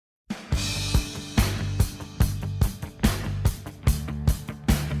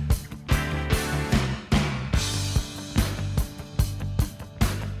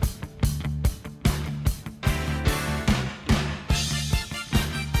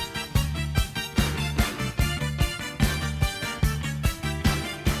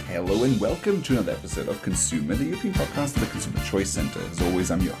Hello and welcome to another episode of Consumer, the European podcast of the Consumer Choice Center. As always,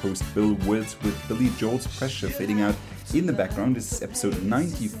 I'm your host, Bill Woods, with Billy Joel's Pressure fading out in the background. This is episode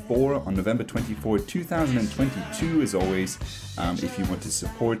 94 on November 24, 2022. As always, if you want to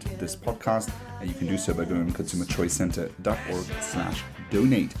support this podcast, you can do so by going to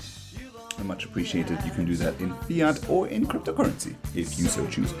consumerchoicecenter.org/donate. Much appreciated. You can do that in fiat or in cryptocurrency if you so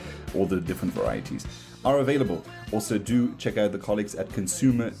choose. All the different varieties are available. Also, do check out the colleagues at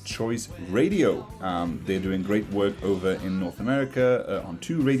Consumer Choice Radio. They're doing great work over in North America on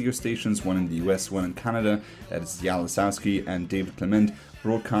two radio stations, one in the US, one in Canada. That is Yael Lisowski and David Clement,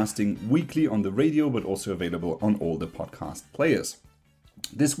 broadcasting weekly on the radio, but also available on all the podcast players.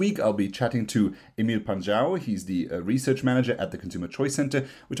 This week, I'll be chatting to Emil Panzaru. He's the research manager at the Consumer Choice Center.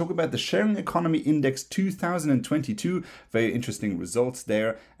 We talk about the Sharing Economy Index 2022. Very interesting results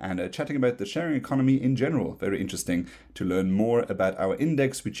there. And chatting about the sharing economy in general. Very interesting to learn more about our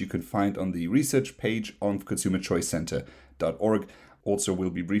index, which you can find on the research page on consumerchoicecenter.org. Also, we'll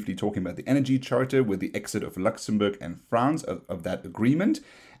be briefly talking about the Energy Charter with the exit of Luxembourg and France of that agreement.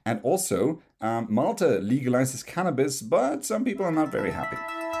 And also, Malta legalizes cannabis, but some people are not very happy.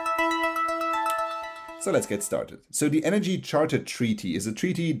 So let's get started. So the Energy Charter Treaty is a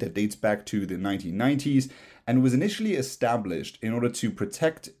treaty that dates back to the 1990s and was initially established in order to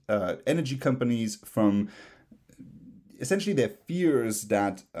protect energy companies from essentially their fears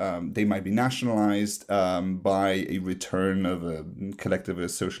that they might be nationalized by a return of a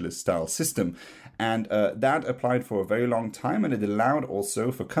collectivist socialist style system. And that applied for a very long time, and it allowed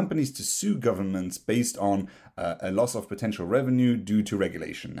also for companies to sue governments based on a loss of potential revenue due to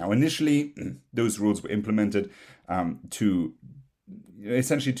regulation. Now, initially, those rules were implemented to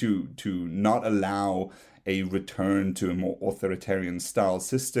essentially to not allow a return to a more authoritarian style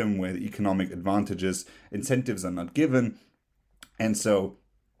system where the economic incentives are not given. And so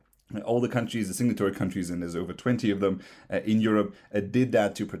all the countries, the signatory countries, and there's over 20 of them in Europe, did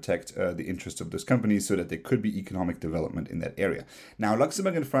that to protect the interests of those companies so that there could be economic development in that area. Now,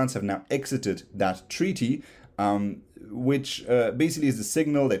 Luxembourg and France have now exited that treaty, which basically is the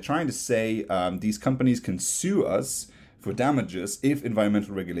signal they're trying to say these companies can sue us for damages if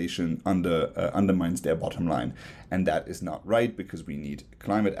environmental regulation undermines their bottom line. And that is not right because we need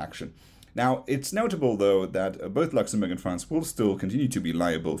climate action. Now, it's notable, though, that both Luxembourg and France will still continue to be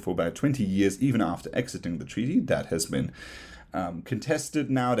liable for about 20 years, even after exiting the treaty. That has been contested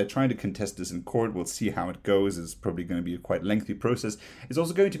now. They're trying to contest this in court. We'll see how it goes. It's probably going to be a quite lengthy process. It's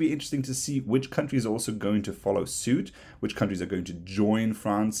also going to be interesting to see which countries are also going to follow suit, which countries are going to join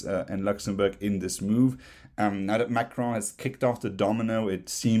France and Luxembourg in this move. Now that Macron has kicked off the domino, it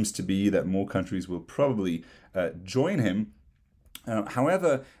seems to be that more countries will probably join him.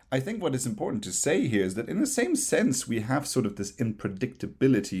 However, I think what is important to say here is that in the same sense, we have sort of this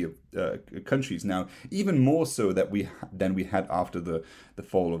unpredictability of countries now, even more so than we had after the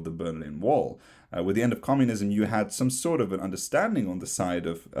fall of the Berlin Wall. With the end of communism, you had some sort of an understanding on the side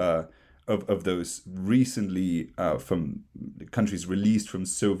of those recently from countries released from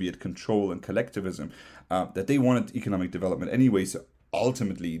Soviet control and collectivism, that they wanted economic development anyway. So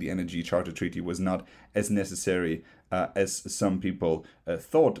ultimately, the Energy Charter Treaty was not as necessary as some people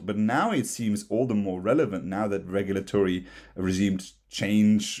thought. But now it seems all the more relevant now that regulatory regimes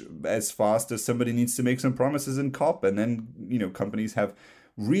change as fast as somebody needs to make some promises in COP. And then, companies have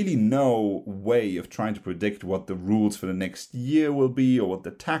really no way of trying to predict what the rules for the next year will be or what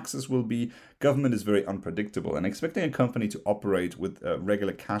the taxes will be. Government is very unpredictable, and expecting a company to operate with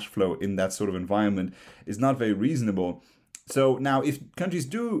regular cash flow in that sort of environment is not very reasonable. So now, if countries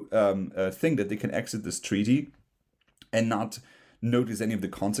do think that they can exit this treaty and not notice any of the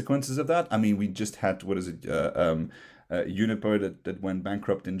consequences of that, I mean, we just had, Uniper that went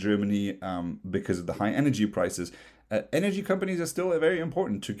bankrupt in Germany because of the high energy prices. Energy companies are still very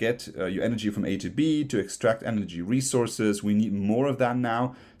important to get your energy from A to B, to extract energy resources. We need more of that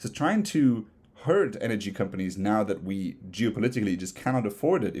now. So trying to hurt energy companies now that we geopolitically just cannot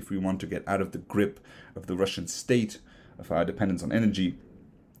afford it if we want to get out of the grip of the Russian state, of our dependence on energy,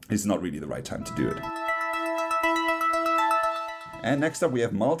 is not really the right time to do it. And next up we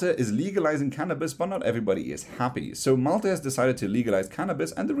have Malta is legalizing cannabis, but not everybody is happy. So Malta has decided to legalize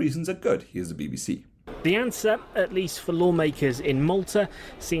cannabis and the reasons are good. Here's the BBC. The answer, at least for lawmakers in Malta,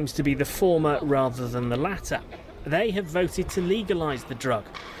 seems to be the former rather than the latter. They have voted to legalise the drug,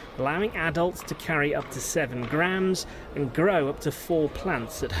 allowing adults to carry up to 7 grams and grow up to 4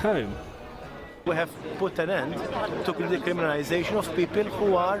 plants at home. We have put an end to the criminalization of people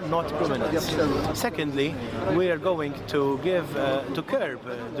who are not criminals. Secondly, we are going to curb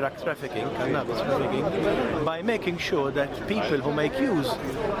drug trafficking, cannabis trafficking, by making sure that people who make use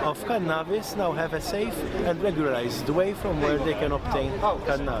of cannabis now have a safe and regularized way from where they can obtain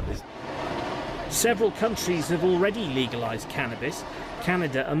cannabis. Several countries have already legalised cannabis,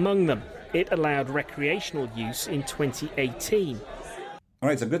 Canada among them. It allowed recreational use in 2018. All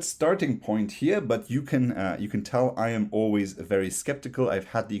right, it's a good starting point here, but you can tell I am always very skeptical. I've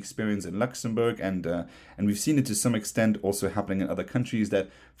had the experience in Luxembourg, and we've seen it to some extent also happening in other countries that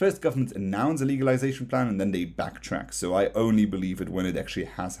first governments announce a legalization plan and then they backtrack. So I only believe it when it actually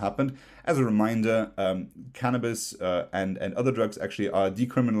has happened. As a reminder, cannabis and other drugs actually are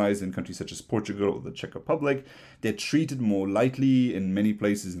decriminalized in countries such as Portugal or the Czech Republic. They're treated more lightly in many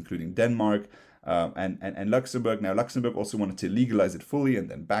places, including Denmark. And Luxembourg. Now, Luxembourg also wanted to legalize it fully and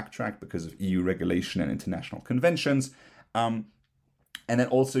then backtrack because of EU regulation and international conventions. And then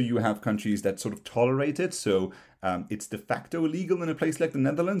also you have countries that sort of tolerate it. So it's de facto illegal in a place like the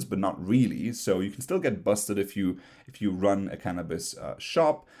Netherlands, but not really. So you can still get busted if you run a cannabis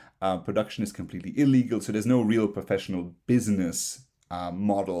shop. Production is completely illegal. So there's no real professional business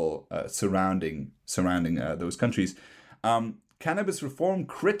model surrounding those countries. Cannabis reform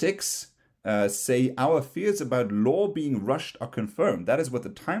critics say our fears about law being rushed are confirmed. That is what the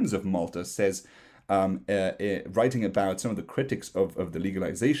Times of Malta says, writing about some of the critics of the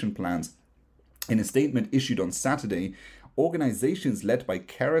legalization plans. In a statement issued on Saturday, organizations led by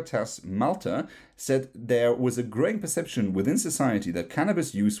Caritas Malta said there was a growing perception within society that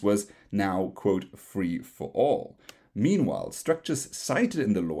cannabis use was now, quote, free for all. Meanwhile, structures cited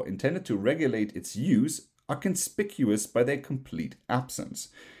in the law intended to regulate its use are conspicuous by their complete absence.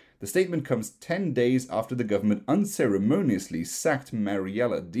 The statement comes 10 days after the government unceremoniously sacked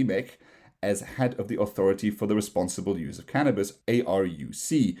Mariella Dimek as head of the Authority for the Responsible Use of Cannabis,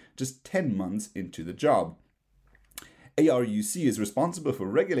 ARUC, just 10 months into the job. ARUC is responsible for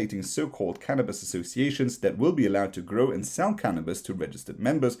regulating so-called cannabis associations that will be allowed to grow and sell cannabis to registered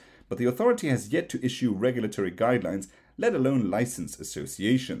members, but the authority has yet to issue regulatory guidelines, let alone license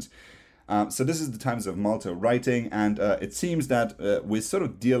associations. So this is the Times of Malta writing, and it seems that we're sort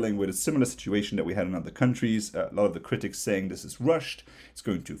of dealing with a similar situation that we had in other countries. A lot of the critics saying this is rushed, it's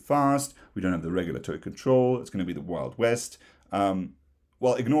going too fast, we don't have the regulatory control, it's going to be the Wild West.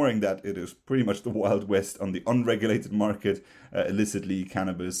 Well, ignoring that it is pretty much the Wild West on the unregulated market. Illicitly,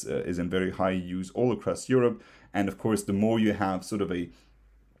 cannabis is in very high use all across Europe. And of course, the more you have sort of a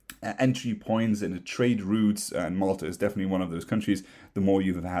entry points and trade routes, and Malta is definitely one of those countries, the more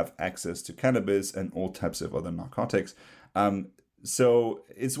you have access to cannabis and all types of other narcotics. So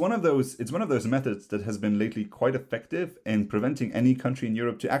it's one of those methods that has been lately quite effective in preventing any country in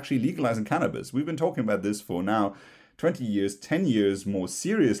Europe to actually legalizing cannabis. We've been talking about this for now 20 years, 10 years more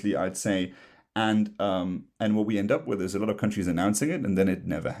seriously, I'd say. And what we end up with is a lot of countries announcing it, and then it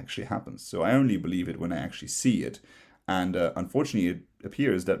never actually happens. So I only believe it when I actually see it. And unfortunately, it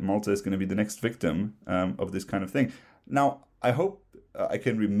appears that Malta is going to be the next victim of this kind of thing. Now, I hope I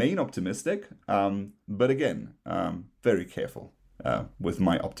can remain optimistic, but again, very careful with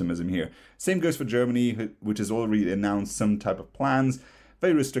my optimism here. Same goes for Germany, which has already announced some type of plans,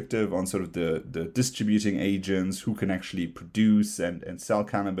 very restrictive on sort of the distributing agents who can actually produce and sell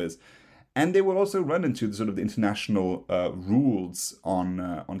cannabis. And they will also run into the sort of the international rules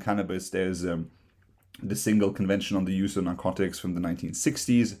on cannabis. There's the Single Convention on the Use of Narcotics from the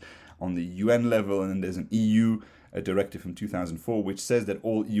 1960s on the UN level, and then there's an EU directive from 2004 which says that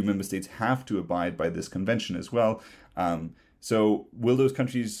all EU member states have to abide by this convention as well. So will those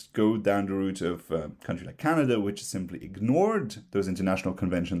countries go down the route of a country like Canada, which has simply ignored those international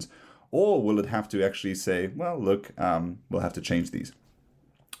conventions, or will it have to actually say, well, look, we'll have to change these?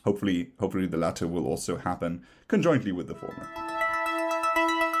 Hopefully the latter will also happen conjointly with the former.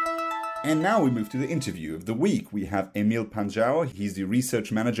 And now we move to the interview of the week. We have Emil Panzaru. He's the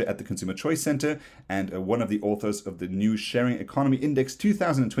research manager at the Consumer Choice Center and one of the authors of the new Sharing Economy Index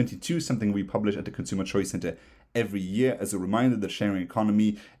 2022, something we publish at the Consumer Choice Center every year. As a reminder, the sharing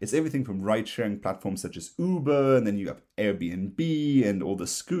economy is everything from ride-sharing platforms such as Uber, and then you have Airbnb and all the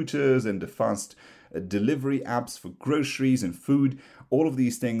scooters and the fast delivery apps for groceries and food. All of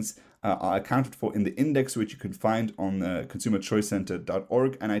these things are accounted for in the index, which you can find on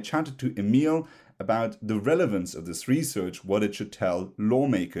consumerchoicecenter.org. And I chatted to Emil about the relevance of this research, what it should tell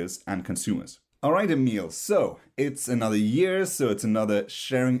lawmakers and consumers. All right, Emil, so it's another year, so it's another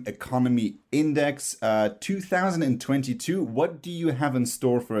Sharing Economy Index 2022. What do you have in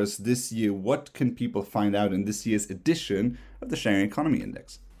store for us this year? What can people find out in this year's edition of the Sharing Economy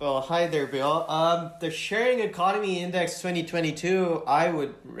Index? Well, hi there, Bill. The Sharing Economy Index 2022, I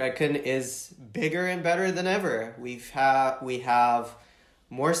would reckon, is bigger and better than ever. We have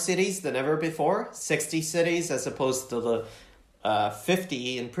more cities than ever before, 60 cities as opposed to the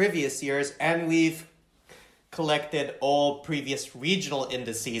 50 in previous years, and we've collected all previous regional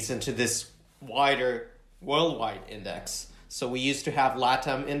indices into this wider worldwide index. So we used to have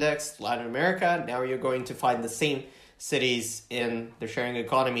LATAM index, Latin America. Now you're going to find the same cities in the sharing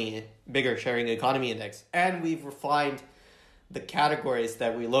economy, bigger sharing economy index. And we've refined the categories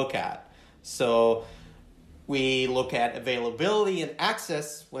that we look at. So we look at availability and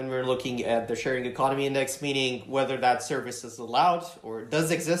access when we're looking at the sharing economy index, meaning whether that service is allowed or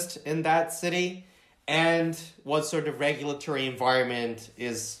does exist in that city, and what sort of regulatory environment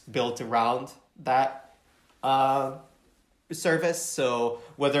is built around that service. So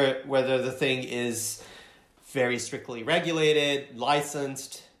whether the thing is very strictly regulated,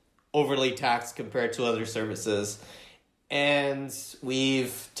 licensed, overly taxed compared to other services. And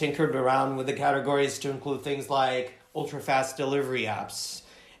we've tinkered around with the categories to include things like ultra-fast delivery apps,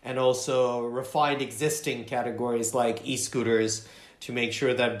 and also refined existing categories like e-scooters to make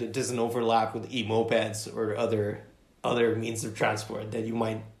sure that it doesn't overlap with e-mopeds or other means of transport that you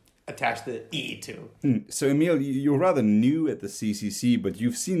might attach the E to. So, Emil, you're rather new at the CCC, but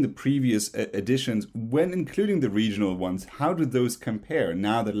you've seen the previous editions. When including the regional ones, how do those compare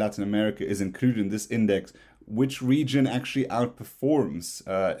now that Latin America is included in this index? Which region actually outperforms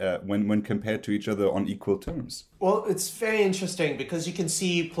when compared to each other on equal terms? Well, it's very interesting because you can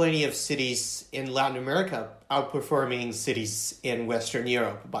see plenty of cities in Latin America outperforming cities in Western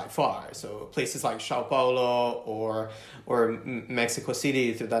Europe by far. So places like Sao Paulo or Mexico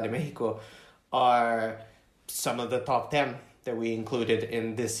City, Ciudad de Mexico, are some of the top 10 that we included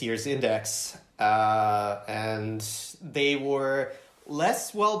in this year's index. And they were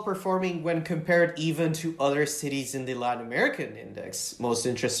less well-performing when compared even to other cities in the Latin American index, most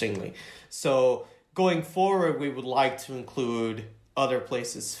interestingly. So going forward, we would like to include other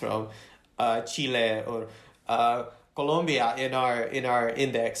places from Chile or Colombia in our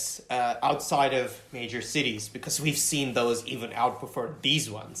index outside of major cities, because we've seen those even outperform these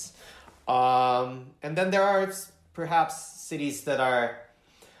ones. And then there are perhaps cities that are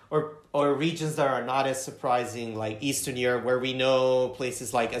or regions that are not as surprising, like Eastern Europe, where we know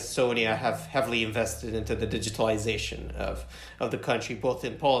places like Estonia have heavily invested into the digitalization of the country, both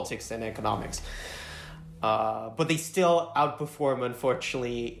in politics and economics. But they still outperform,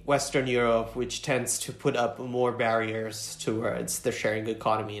 unfortunately, Western Europe, which tends to put up more barriers towards the sharing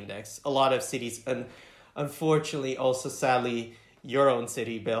economy index. A lot of cities, and unfortunately also sadly, your own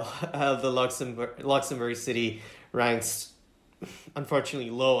city, Bill, the Luxembourg city ranks unfortunately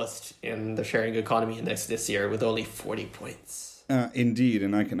lowest in the sharing economy index this year with only 40 points. Indeed,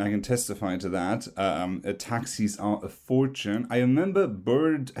 and I can testify to that. Taxis are a fortune. I remember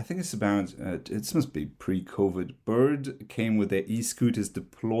Bird, I think it's about, it must be pre-COVID, Bird came with their e-scooters,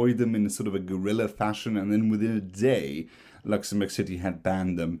 deployed them in a sort of a guerrilla fashion, and then within a day, Luxembourg City had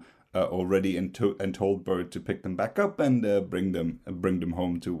banned them already and told Bird to pick them back up and bring them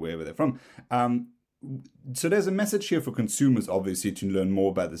home to wherever they're from. So there's a message here for consumers, obviously, to learn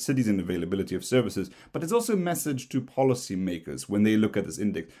more about the cities and availability of services, but it's also a message to policymakers when they look at this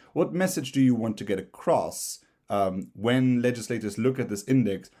index. What message do you want to get across when legislators look at this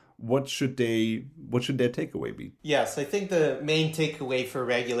index? What should their takeaway be? Yes, I think the main takeaway for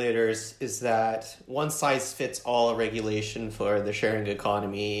regulators is that one-size-fits-all regulation for the sharing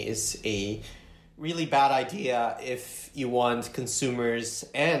economy is a really bad idea if you want consumers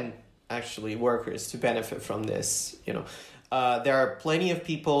and actually workers to benefit from this. There are plenty of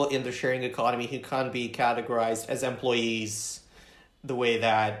people in the sharing economy who can't be categorized as employees the way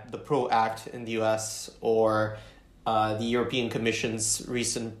that the PRO Act in the US or the European Commission's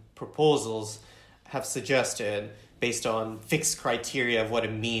recent proposals have suggested, based on fixed criteria of what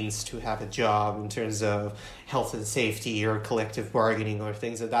it means to have a job in terms of health and safety or collective bargaining or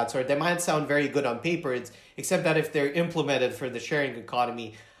things of that sort. They might sound very good on paper, except that if they're implemented for the sharing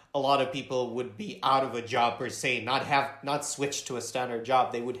economy, a lot of people would be out of a job per se, not switch to a standard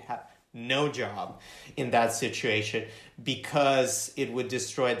job. They would have no job in that situation, because it would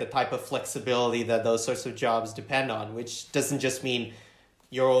destroy the type of flexibility that those sorts of jobs depend on, which doesn't just mean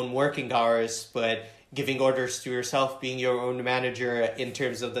your own working hours, but giving orders to yourself, being your own manager in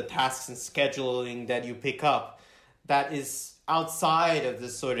terms of the tasks and scheduling that you pick up. That is outside of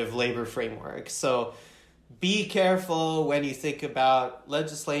this sort of labor framework. So be careful when you think about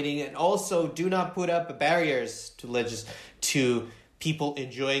legislating, and also do not put up barriers to people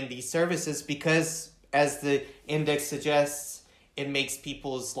enjoying these services, because as the index suggests, it makes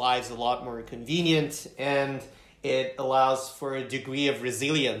people's lives a lot more convenient, and it allows for a degree of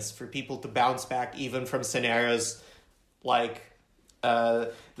resilience for people to bounce back even from scenarios like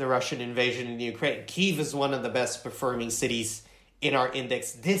the Russian invasion in Ukraine. Kyiv is one of the best performing cities in our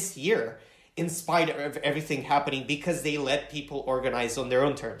index this year, in spite of everything happening, because they let people organize on their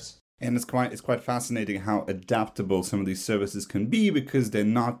own terms. And it's quite fascinating how adaptable some of these services can be, because they're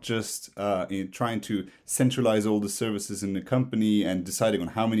not just trying to centralize all the services in the company and deciding on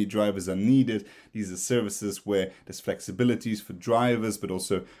how many drivers are needed. These are services where there's flexibilities for drivers, but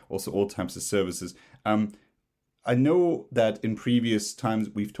also all types of services. I know that in previous times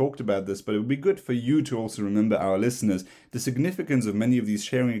we've talked about this, but it would be good for you to also remember, our listeners, the significance of many of these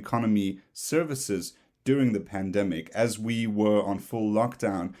sharing economy services during the pandemic, as we were on full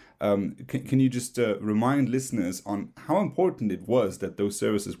lockdown. Can you just remind listeners on how important it was that those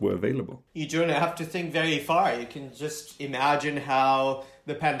services were available? You don't have to think very far. You can just imagine how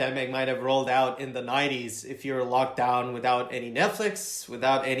the pandemic might have rolled out in the 90s if you're locked down without any Netflix,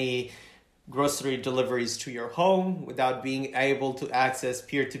 without any grocery deliveries to your home, without being able to access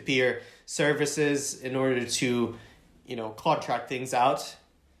peer-to-peer services in order to, contract things out.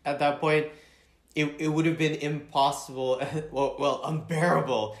 At that point, it would have been impossible,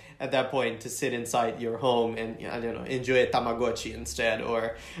 unbearable at that point to sit inside your home and, enjoy a Tamagotchi instead,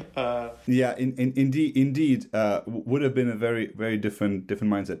 or... Indeed, would have been a very, very different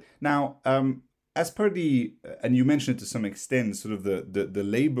mindset. Now, as per and you mentioned it to some extent, sort of the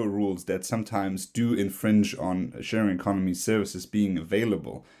labor rules that sometimes do infringe on sharing economy services being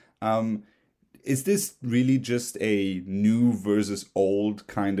available. Is this really just a new versus old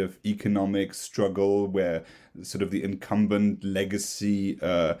kind of economic struggle where sort of the incumbent legacy,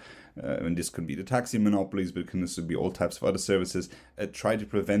 and this could be the taxi monopolies, but it can also be all types of other services, try to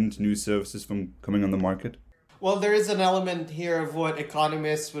prevent new services from coming on the market? Well, there is an element here of what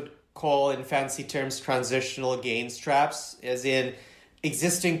economists would call, in fancy terms, transitional gains traps, as in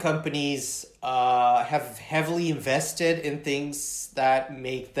existing companies have heavily invested in things that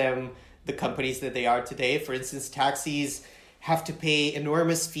make them the companies that they are today. For instance, taxis have to pay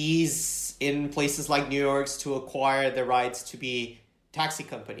enormous fees in places like New York's to acquire the rights to be taxi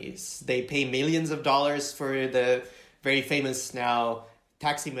companies. They pay millions of dollars for the very famous now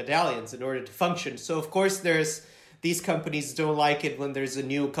taxi medallions in order to function. So of course these companies don't like it when there's a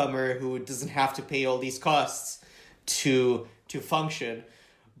newcomer who doesn't have to pay all these costs to function.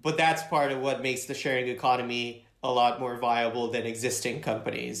 But that's part of what makes the sharing economy a lot more viable than existing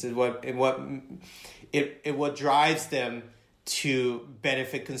companies, and what drives them to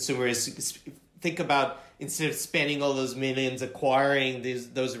benefit consumers. Think about, instead of spending all those millions acquiring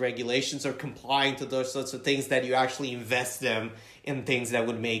those regulations or complying to those sorts of things, that you actually invest them in things that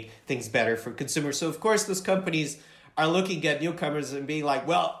would make things better for consumers. So of course those companies are looking at newcomers and being like,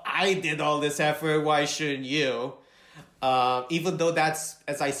 well, I did all this effort, why shouldn't you? Even though that's,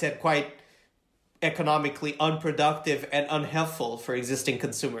 as I said, quite economically unproductive and unhelpful for existing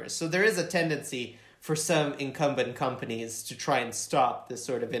consumers. So there is a tendency for some incumbent companies to try and stop this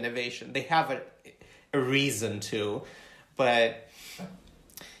sort of innovation. They have a reason to, and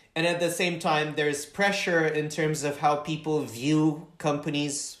at the same time, there's pressure in terms of how people view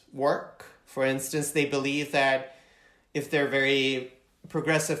companies' work. For instance, they believe that if they're very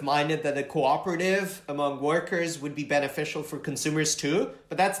progressive-minded, that a cooperative among workers would be beneficial for consumers too,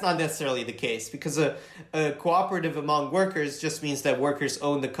 but that's not necessarily the case, because a cooperative among workers just means that workers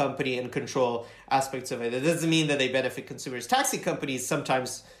own the company and control aspects of it. It doesn't mean that they benefit consumers. Taxi companies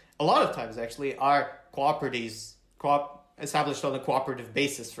sometimes, a lot of times actually, are cooperatives established on a cooperative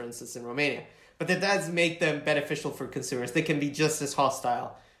basis, for instance, in Romania. But that does make them beneficial for consumers. They can be just as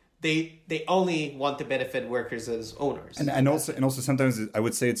hostile. They only want to benefit workers as owners. And also sometimes I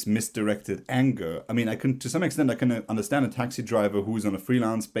would say it's misdirected anger. I mean, to some extent I can understand a taxi driver who's on a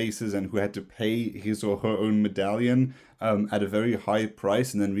freelance basis and who had to pay his or her own medallion at a very high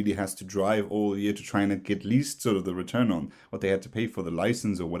price, and then really has to drive all year to try and get at least sort of the return on what they had to pay for the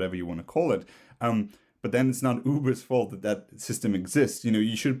license or whatever you want to call it. But then it's not Uber's fault that system exists.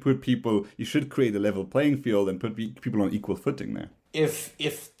 You should create a level playing field and put people on equal footing there.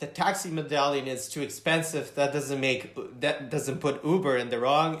 If the taxi medallion is too expensive, that doesn't put Uber in the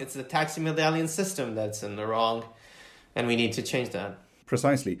wrong. It's the taxi medallion system that's in the wrong, and we need to change that.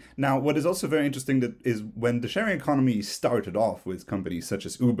 Precisely. Now, what is also very interesting is when the sharing economy started off with companies such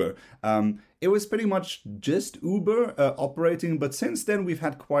as Uber, it was pretty much just Uber operating. But since then, we've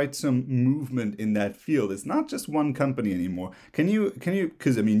had quite some movement in that field. It's not just one company anymore. Can you?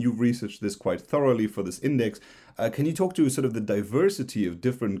 Because I mean, you've researched this quite thoroughly for this index. Can you talk to sort of the diversity of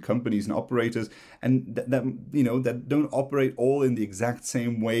different companies and operators, and that don't operate all in the exact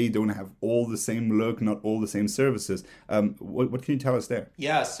same way, don't have all the same look, not all the same services? What can you tell us there?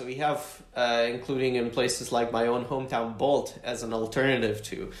 Yeah, so we have, including in places like my own hometown, Bolt as an alternative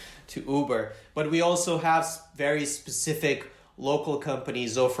to Uber. But we also have very specific local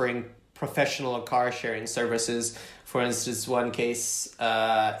companies offering professional car sharing services. For instance, one case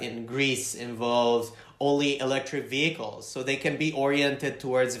in Greece involved only electric vehicles. So they can be oriented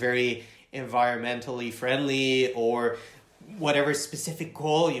towards very environmentally friendly or whatever specific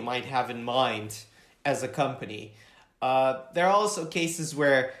goal you might have in mind as a company. There are also cases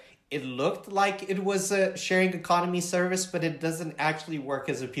where it looked like it was a sharing economy service, but it doesn't actually work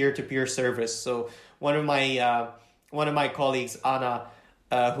as a peer-to-peer service. So one of my colleagues, Anna,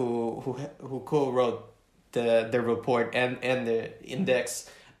 who co-wrote the report and the index,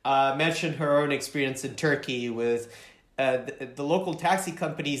 mentioned her own experience in Turkey with the local taxi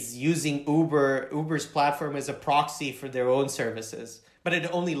companies using Uber's platform as a proxy for their own services, but it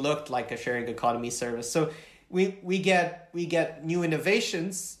only looked like a sharing economy service. So we get new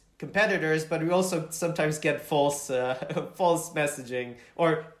innovations, competitors, but we also sometimes get false messaging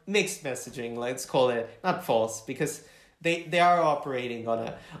or mixed messaging. Let's call it, not false, because they are operating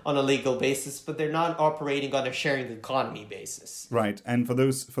on a legal basis, but they're not operating on a sharing economy basis. Right, and for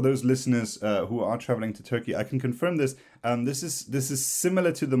those listeners who are traveling to Turkey, I can confirm this. This is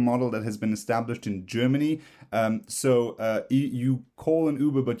similar to the model that has been established in Germany. So you call an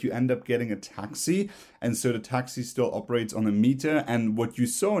Uber, but you end up getting a taxi, and so the taxi still operates on a meter. And what you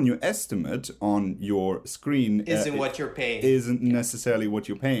saw on your estimate on your screen isn't what you're paying. Isn't necessarily what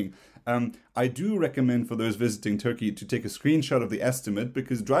you're paying. I do recommend for those visiting Turkey to take a screenshot of the estimate,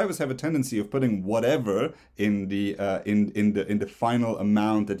 because drivers have a tendency of putting whatever in the final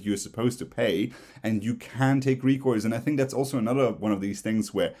amount that you're supposed to pay, and you can take recourse. And I think that's also another one of these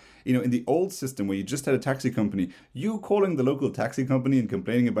things where, in the old system where you just had a taxi company, you calling the local taxi company and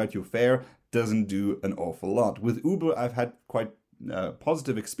complaining about your fare doesn't do an awful lot. With Uber, I've had quite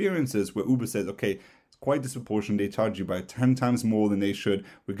positive experiences where Uber says, okay, quite disproportionate. They charge you by 10 times more than they should.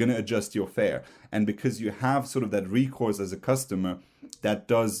 We're going to adjust your fare. And because you have sort of that recourse as a customer, that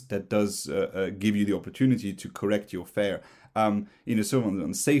does give you the opportunity to correct your fare. So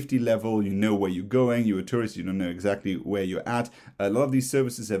on safety level, you know where you're going. You're a tourist, you don't know exactly where you're at. A lot of these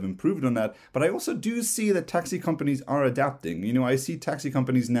services have improved on that. But I also do see that taxi companies are adapting. I see taxi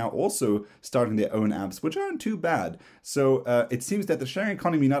companies now also starting their own apps, which aren't too bad. So it seems that the sharing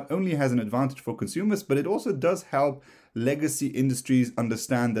economy not only has an advantage for consumers, but it also does help legacy industries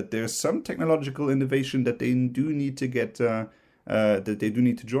understand that there's some technological innovation that they do need to get, that they do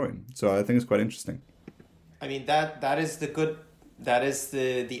need to join. So I think it's quite interesting. I mean, that is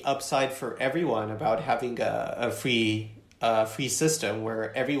the upside for everyone about having a free system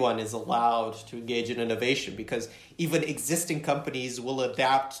where everyone is allowed to engage in innovation, because even existing companies will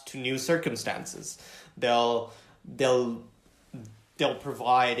adapt to new circumstances. They'll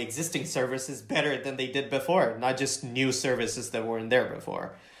provide existing services better than they did before, not just new services that weren't there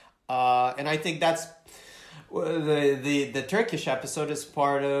before. And I think that's the Turkish episode is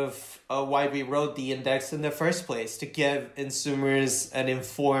part of why we wrote the index in the first place, to give consumers an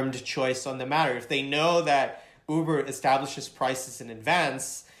informed choice on the matter. If they know that Uber establishes prices in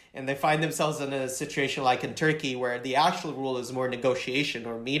advance and they find themselves in a situation like in Turkey where the actual rule is more negotiation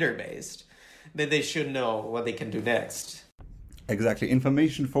or meter-based, then they should know what they can do next. Exactly.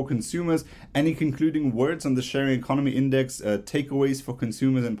 Information for consumers. Any concluding words on the Sharing Economy Index? Takeaways for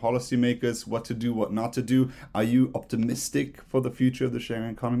consumers and policymakers? What to do, what not to do? Are you optimistic for the future of the sharing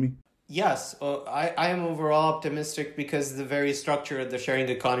economy? Yes, I am overall optimistic, because the very structure of the sharing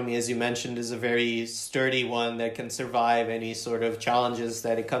economy, as you mentioned, is a very sturdy one that can survive any sort of challenges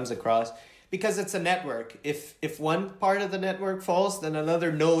that it comes across, because it's a network. If one part of the network falls, then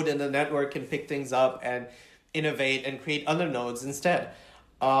another node in the network can pick things up and innovate and create other nodes instead.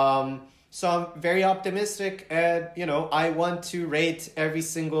 So I'm very optimistic, and I want to rate every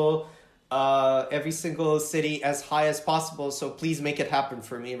single city as high as possible. So please make it happen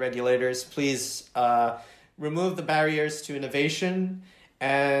for me, regulators. Please remove the barriers to innovation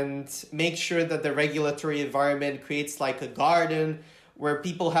and make sure that the regulatory environment creates like a garden where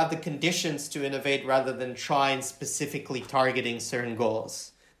people have the conditions to innovate rather than trying specifically targeting certain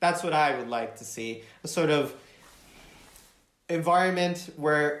goals. That's what I would like to see, a sort of environment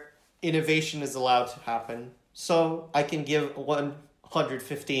where innovation is allowed to happen. So I can give one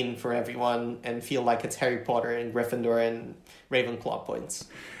 115 for everyone and feel like it's Harry Potter and Gryffindor and Ravenclaw points.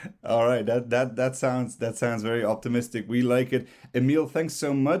 All right, that sounds very optimistic. We like it. Emil, thanks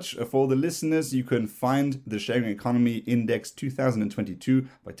so much. For the listeners, you can find the Sharing Economy Index 2022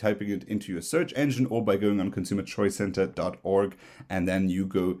 by typing it into your search engine or by going on consumerchoicecenter.org, and then you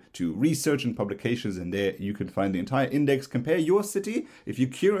go to research and publications, and there you can find the entire index. Compare your city. If you're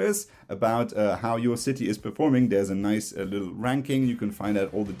curious about how your city is performing, there's a nice little ranking. You can find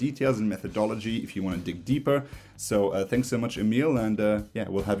out all the details and methodology if you want to dig deeper. So thanks so much, Emil, and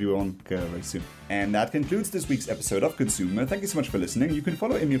we'll have you on very soon. And that concludes this week's episode of Consumer. Thank you so much for listening. You can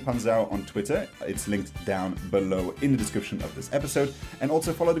follow Emil Panzaru on Twitter. It's linked down below in the description of this episode. And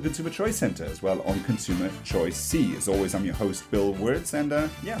also follow the Consumer Choice Center as well on Consumer Choice C. As always, I'm your host, Bill Wirtz, and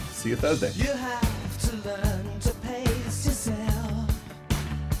see you Thursday. You have to learn.